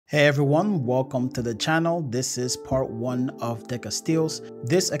Hey everyone, welcome to the channel. This is part 1 of DECAsteel's.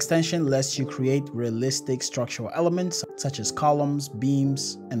 This extension lets you create realistic structural elements such as columns,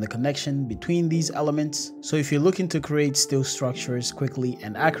 beams, and the connection between these elements. So if you're looking to create steel structures quickly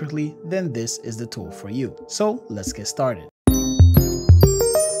and accurately, then this is the tool for you. So let's get started.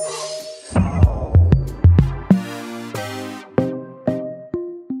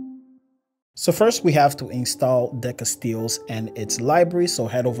 So first we have to install DECAsteel's and its library. So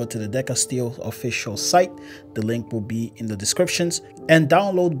head over to the DECAsteel official site. The link will be in the descriptions, and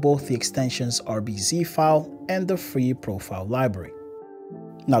download both the extension's RBZ file and the free profile library.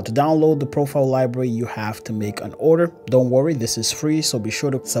 Now to download the profile library, you have to make an order. Don't worry, this is free, so be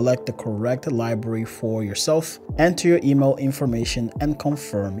sure to select the correct library for yourself, enter your email information and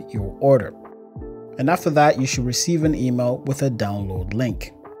confirm your order. And after that, you should receive an email with a download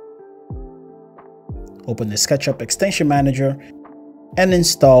link. Open the SketchUp extension manager and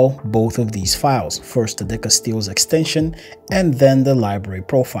install both of these files. First the DECAsteel's extension and then the library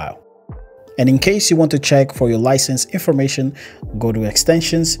profile. And in case you want to check for your license information, go to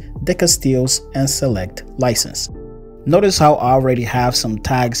Extensions, DECAsteel's, and select License. Notice how I already have some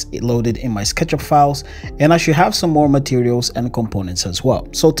tags loaded in my SketchUp files, and I should have some more materials and components as well.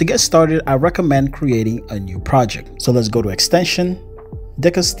 So to get started, I recommend creating a new project. So let's go to Extension,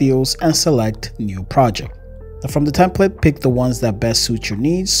 DECAsteel's, and select New Project. Now from the template, pick the ones that best suit your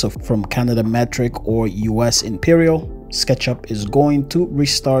needs. So from Canada Metric or US Imperial. SketchUp is going to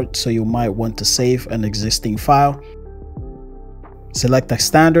restart, so you might want to save an existing file. Select a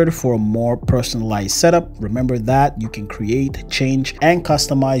standard for a more personalized setup. Remember that you can create, change, and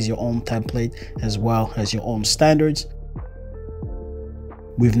customize your own template as well as your own standards.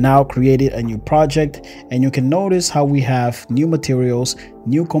 We've now created a new project, and you can notice how we have new materials,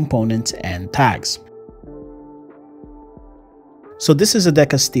 new components, and tags. So this is a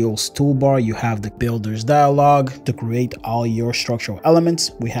DECAsteel's toolbar. You have the builder's dialog to create all your structural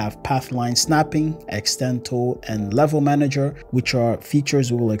elements. We have path line snapping, extend tool, and level manager, which are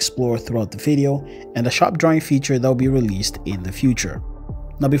features we will explore throughout the video, and a shop drawing feature that will be released in the future.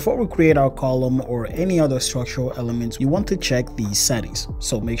 Now before we create our column or any other structural elements, you want to check these settings.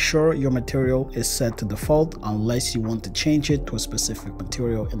 So make sure your material is set to default unless you want to change it to a specific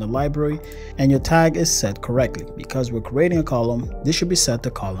material in the library, and your tag is set correctly. Because we're creating a column, this should be set to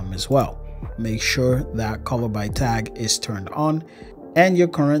column as well. Make sure that color by tag is turned on and your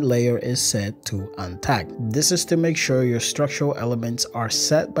current layer is set to untagged. This is to make sure your structural elements are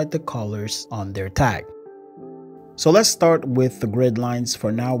set by the colors on their tag. So let's start with the grid lines.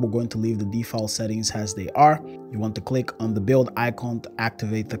 For now, we're going to leave the default settings as they are. You want to click on the build icon to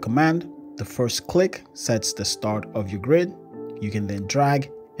activate the command. The first click sets the start of your grid. You can then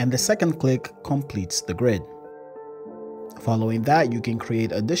drag, and the second click completes the grid. Following that, you can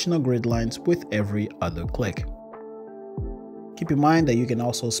create additional grid lines with every other click. Keep in mind that you can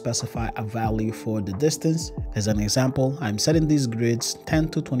also specify a value for the distance. As an example, I'm setting these grids 10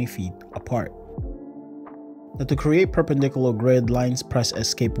 to 20 feet apart. Now to create perpendicular grid lines, press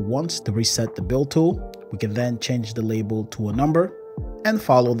Escape once to reset the build tool. We can then change the label to a number and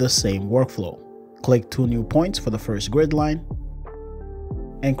follow the same workflow. Click 2 new points for the first grid line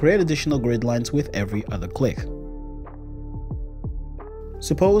and create additional grid lines with every other click.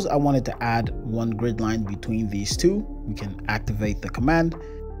 Suppose I wanted to add 1 grid line between these two. We can activate the command.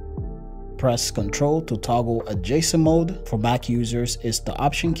 Press Ctrl to toggle adjacent mode. For Mac users, it's the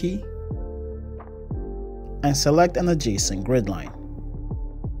Option key. And select an adjacent grid line.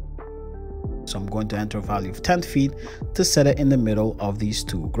 So I'm going to enter a value of 10 feet to set it in the middle of these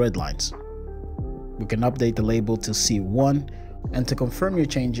 2 grid lines. We can update the label to C1, and to confirm your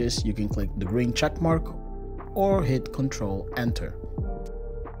changes, you can click the green check mark or hit Ctrl Enter.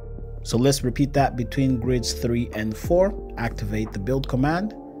 So let's repeat that between grids 3 and 4. Activate the build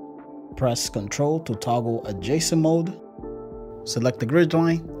command. Press Ctrl to toggle adjacent mode. Select the grid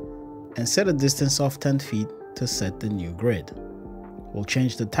line and set a distance of 10 feet to set the new grid. We'll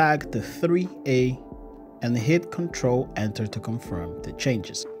change the tag to 3A and hit Ctrl Enter to confirm the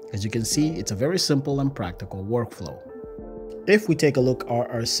changes. As you can see, it's a very simple and practical workflow. If we take a look at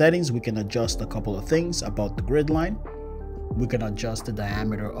our settings, we can adjust a couple of things about the grid line. We can adjust the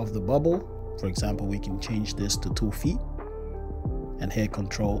diameter of the bubble. For example, we can change this to 2 feet and hit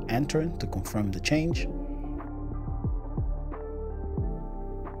Ctrl Enter to confirm the change.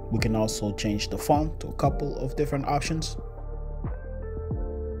 We can also change the font to a couple of different options.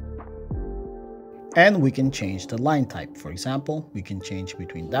 And we can change the line type. For example, we can change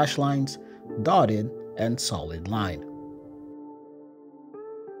between dashed lines, dotted, and solid line.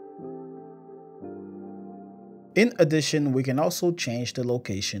 In addition, we can also change the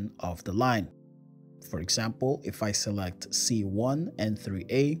location of the line. For example, if I select C1 and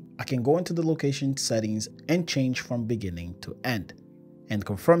 3A, I can go into the location settings and change from beginning to end, and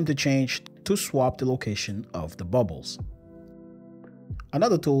confirm the change to swap the location of the bubbles.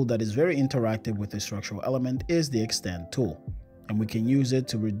 Another tool that is very interactive with the structural element is the Extend tool, and we can use it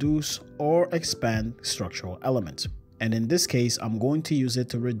to reduce or expand structural elements. And in this case, I'm going to use it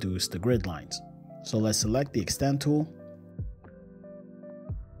to reduce the grid lines. So let's select the Extend tool,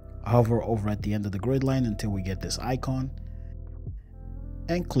 hover over at the end of the grid line until we get this icon,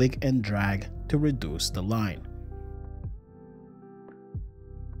 and click and drag to reduce the line.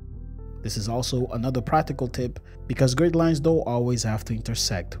 This is also another practical tip because grid lines don't always have to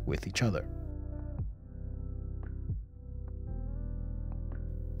intersect with each other.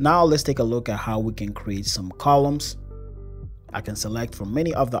 Now let's take a look at how we can create some columns. I can select from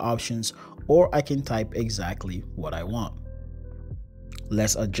many of the options, or I can type exactly what I want.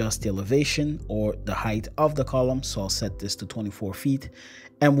 Let's adjust the elevation or the height of the column, so I'll set this to 24 feet,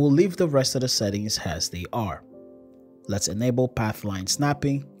 and we'll leave the rest of the settings as they are. Let's enable path line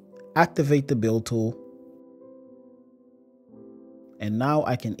snapping, activate the build tool, and now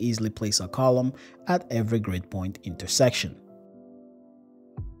I can easily place a column at every grid point intersection.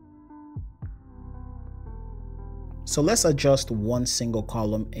 So let's adjust one single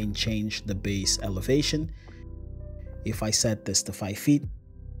column and change the base elevation. If I set this to 5 feet,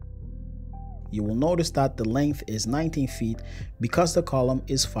 you will notice that the length is 19 feet because the column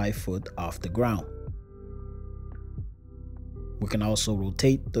is 5 foot off the ground. We can also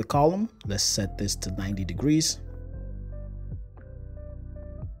rotate the column. Let's set this to 90 degrees.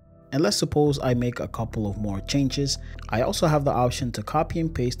 And let's suppose I make a couple of more changes. I also have the option to copy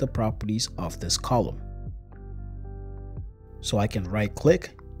and paste the properties of this column. So I can right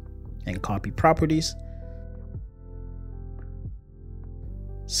click and copy properties,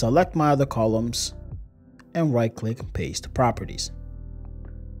 select my other columns, and right click paste properties.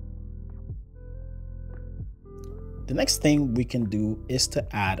 The next thing we can do is to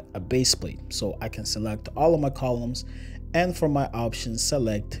add a base plate. So I can select all of my columns, and from my options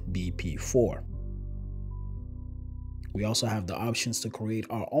select BP4. We also have the options to create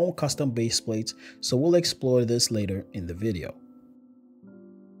our own custom base plates, so we'll explore this later in the video.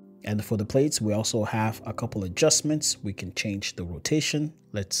 And for the plates, we also have a couple adjustments. We can change the rotation,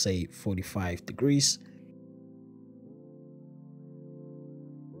 let's say 45 degrees.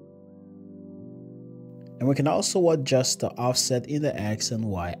 And we can also adjust the offset in the X and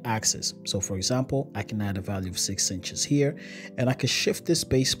Y axis. So for example, I can add a value of 6 inches here, and I can shift this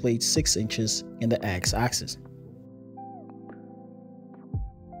base plate 6 inches in the X axis.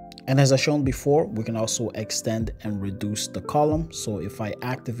 And as I shown before, we can also extend and reduce the column. So if I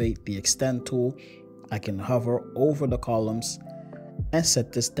activate the Extend tool, I can hover over the columns and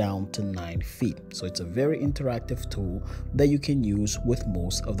set this down to 9 feet. So it's a very interactive tool that you can use with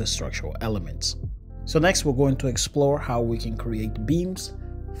most of the structural elements. So next we're going to explore how we can create beams.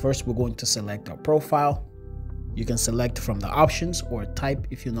 First, we're going to select our profile. You can select from the options or type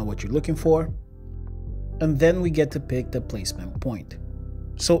if you know what you're looking for. And then we get to pick the placement point.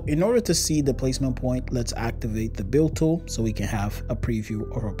 So in order to see the placement point, let's activate the build tool so we can have a preview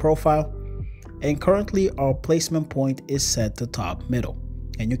of our profile. And currently our placement point is set to top middle.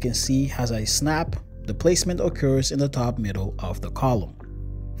 And you can see as I snap, the placement occurs in the top middle of the column.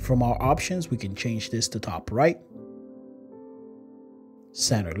 From our options, we can change this to top right,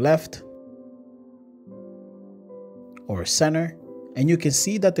 center left, or center, and you can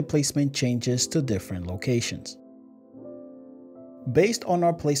see that the placement changes to different locations. Based on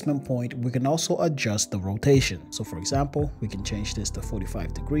our placement point, we can also adjust the rotation. So for example, we can change this to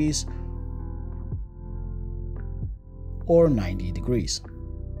 45 degrees or 90 degrees.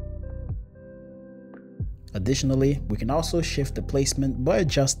 Additionally, we can also shift the placement by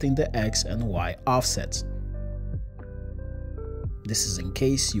adjusting the X and Y offsets. This is in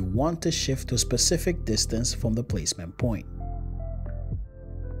case you want to shift to a specific distance from the placement point.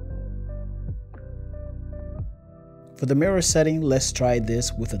 For the mirror setting, let's try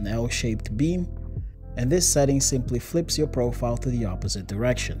this with an L-shaped beam, and this setting simply flips your profile to the opposite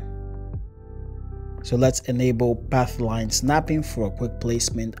direction. So let's enable path line snapping for a quick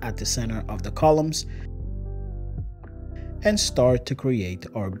placement at the center of the columns and start to create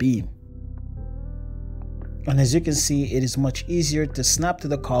our beam. And as you can see, it is much easier to snap to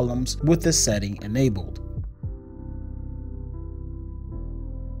the columns with this setting enabled.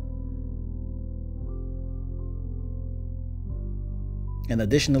 And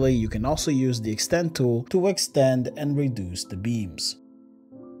additionally, you can also use the Extend tool to extend and reduce the beams.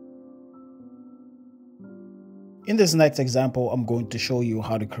 In this next example, I'm going to show you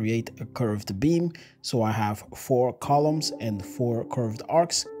how to create a curved beam. So I have 4 columns and 4 curved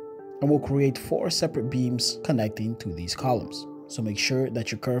arcs, and we'll create 4 separate beams connecting to these columns. So make sure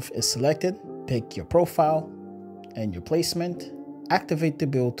that your curve is selected, pick your profile and your placement, activate the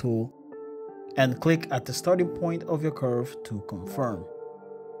build tool, and click at the starting point of your curve to confirm.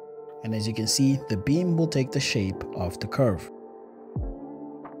 And as you can see, the beam will take the shape of the curve.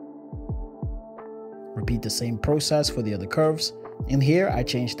 Repeat the same process for the other curves. In here, I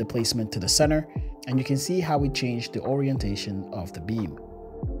changed the placement to the center, and you can see how we changed the orientation of the beam.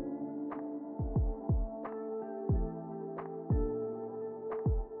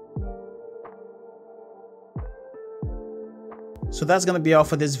 So that's going to be all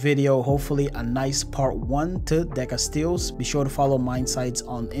for this video. Hopefully a nice part 1 to DECAsteels. Be sure to follow Mindsights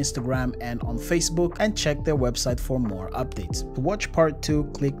on Instagram and on Facebook, and check their website for more updates. To watch part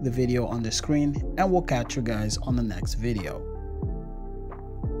 2, click the video on the screen, and we'll catch you guys on the next video.